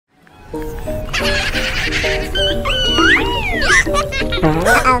Oh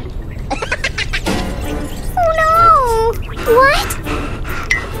no! What?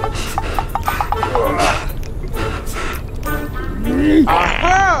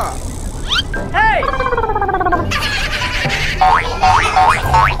 Aha! Hey!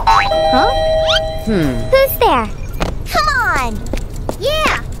 Huh? Who's there? Come on!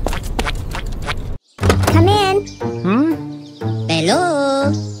 Yeah! Come in.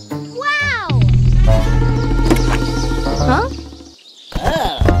 Hello? Wow! Huh?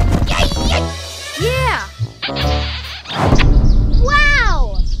 Yeah! Wow!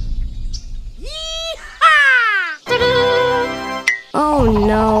 Yee-haw! Oh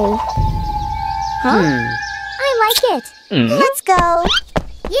no. Huh? I like it. Let's go.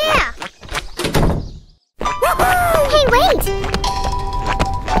 Yeah! Hey, wait!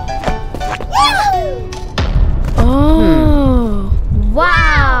 Oh!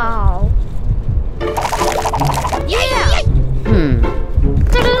 Wow! Yeah!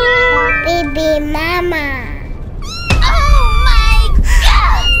 Baby mama! Oh my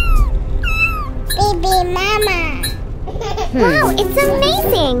god! Baby mama! Wow, it's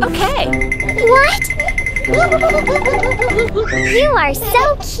amazing! Okay. What? You are so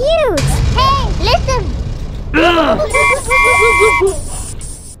cute! Hey, listen!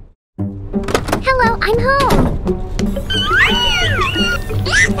 Hello, I'm home.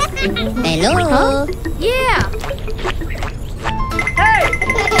 Hello? Huh? Yeah.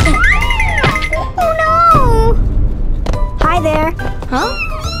 Oh no! Hi there. Huh?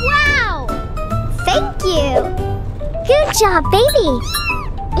 Wow! Thank you! Good job, baby!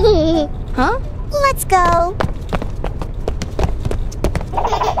 Huh? Let's go!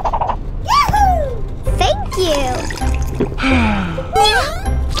 Thank you!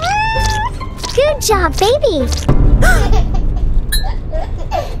 Good job, baby!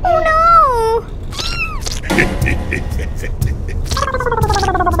 Oh no!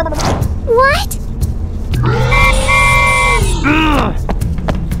 What?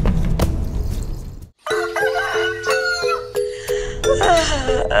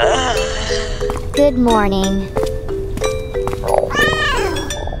 Good morning.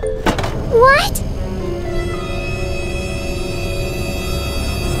 What?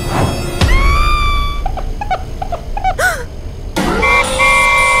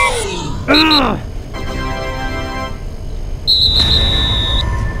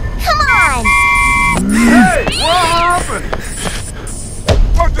 Come on! Hey, what happened?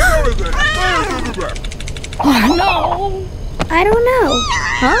 What the hell is it? Oh no. I don't know.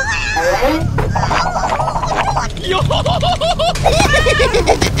 Huh?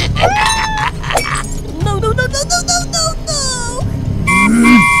 No, no, no, no, no, no, no, no.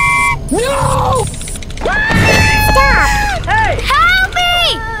 No! Stop! Hey! Help me!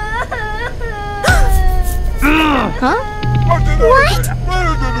 Huh? What?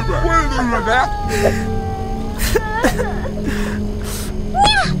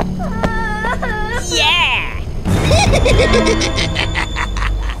 Yeah!